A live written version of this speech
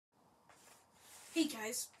Hey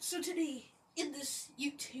guys, so today in this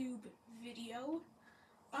YouTube video,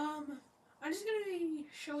 I'm just gonna be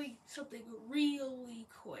showing something really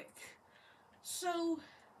quick. So,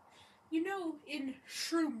 in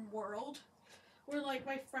Shroom World, where like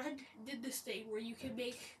my friend did this thing where you can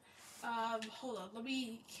make, hold on, let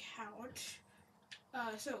me count.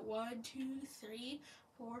 So 1, 2, 3,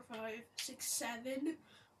 4, 5, 6, 7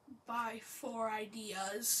 by 4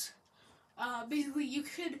 ideas.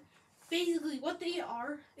 Basically what they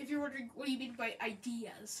are, if you're wondering what do you mean by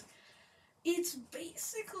ideas, it's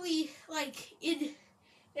basically like in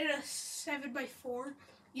a 7 by 4,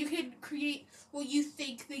 you can create what you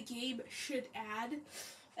think the game should add,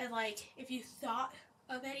 and like if you thought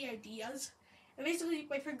of any ideas, and basically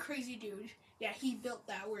my friend Crazy Dude, yeah, he built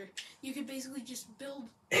that where you can basically just build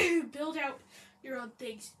build out your own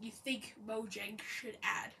things you think Mojang should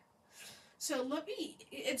add. So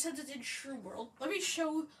and since it's in Shroom World, let me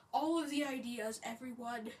show all of the ideas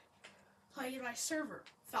everyone playing in my server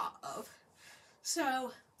thought of.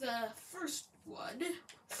 So the first one,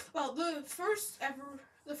 the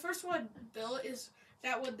first one built is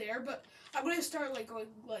that one there, but I'm gonna start like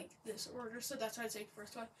going like this order, so that's why I say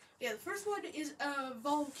first one. Yeah, the first one is a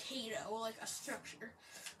volcano, like a structure,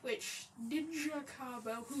 which Ninja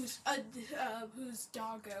Combo, who's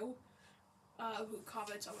Doggo, who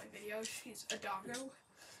comments on my videos. She's a doggo.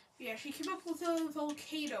 Yeah, she came up with a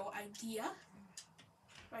volcano idea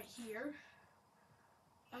right here.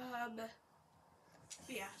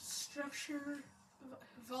 Yeah, structure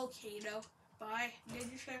volcano by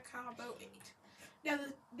Ninja Combo 8. Now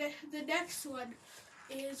the next one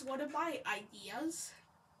is one of my ideas,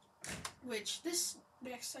 which this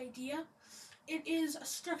next idea, it is a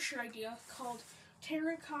structure idea called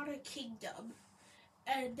Terracotta Kingdom.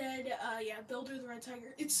 And then, Builder the Red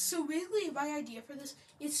Tiger. It's so basically my idea for this.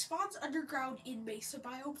 It spawns underground in mesa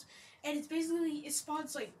biomes, and it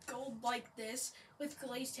spawns like gold like this with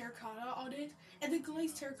glazed terracotta on it. And the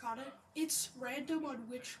glazed terracotta, it's random on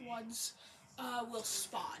which ones will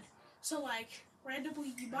spawn. So like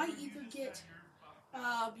randomly, you might either get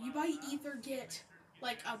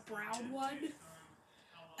like a brown one,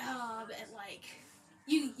 and like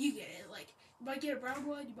you get it like. You might get a brown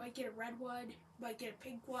one, you might get a red one, you might get a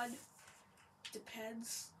pink one.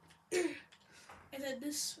 Depends. And then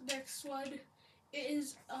this next one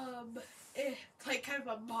is like kind of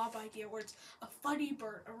a mob idea where it's a funny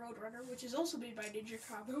bird, a roadrunner, which is also made by Ninja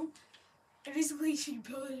Combo. And basically she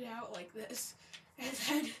built it out like this. And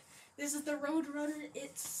then this is the roadrunner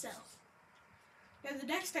itself. And the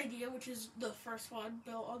next idea, which is the first one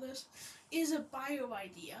built on this, is a biome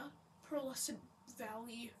idea. Pearlescent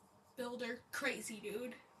Valley Builder, Crazy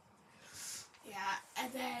Dude. Yeah,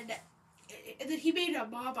 and then he made a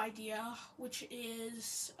mob idea, which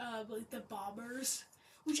is like the bombers,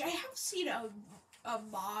 which I have seen a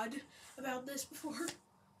mod about this before.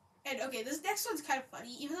 And okay, this next one's kind of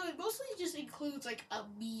funny, even though it mostly just includes like a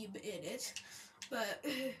meme in it. But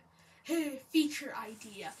feature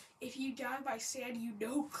idea: if you die by sand, you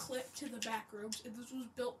no clip to the back rooms. And this was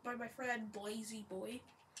built by my friend Blazy Boy.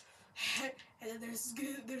 And then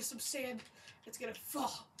there's some sand that's gonna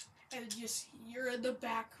fall, and just you're in the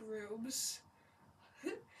back rooms.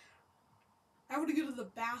 I want to go to the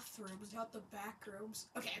bathrooms, not the back rooms.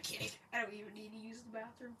 Okay, I'm kidding. I don't even need to use the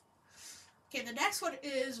bathroom. Okay, the next one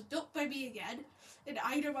is built by me again. An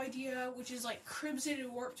item idea, which is like crimson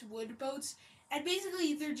and warped wood boats. And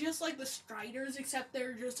basically, they're just like the Striders, except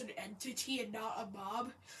they're just an entity and not a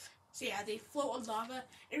mob. So yeah, they float on lava.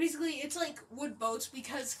 And basically, it's like wood boats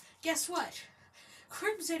because, guess what?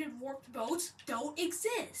 Crimson and warped boats don't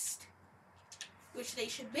exist. Which they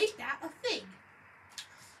should make that a thing.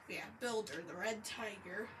 Yeah, Builder, the Red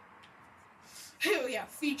Tiger. Oh yeah,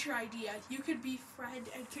 feature idea. You can befriend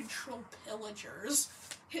and control pillagers.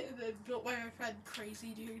 Built by my friend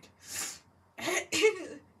Crazy Dude.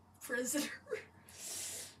 Prisoner.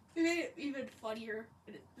 It made it even funnier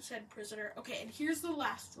when it said prisoner. Okay, and here's the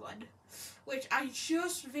last one, which I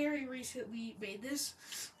just very recently made this.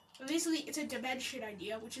 Basically, it's a dimension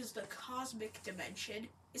idea, which is the cosmic dimension.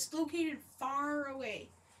 It's located far away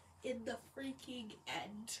in the freaking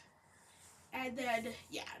end. And then,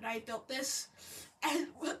 yeah, and I built this.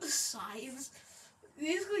 And with the signs,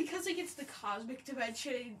 basically, because like, it's the cosmic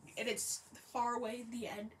dimension and it's far away in the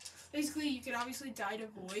end, basically, you can obviously die in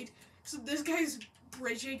a void. So this guy's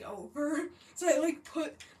bridging over. So I, like,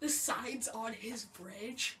 put the signs on his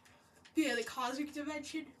bridge. Yeah, the cosmic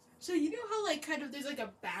dimension. So you know how, like, kind of there's, like, a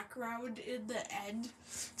background in the end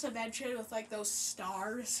dimension with, like, those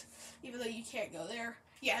stars, even though you can't go there?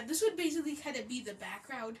 Yeah, this would basically kind of be the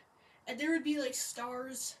background. And there would be, like,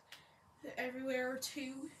 stars everywhere,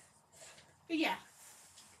 too. But yeah,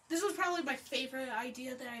 this was probably my favorite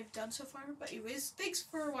idea that I've done so far. But anyways, thanks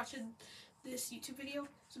for watching this YouTube video.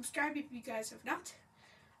 Subscribe if you guys have not.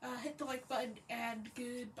 Hit the like button, and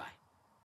goodbye.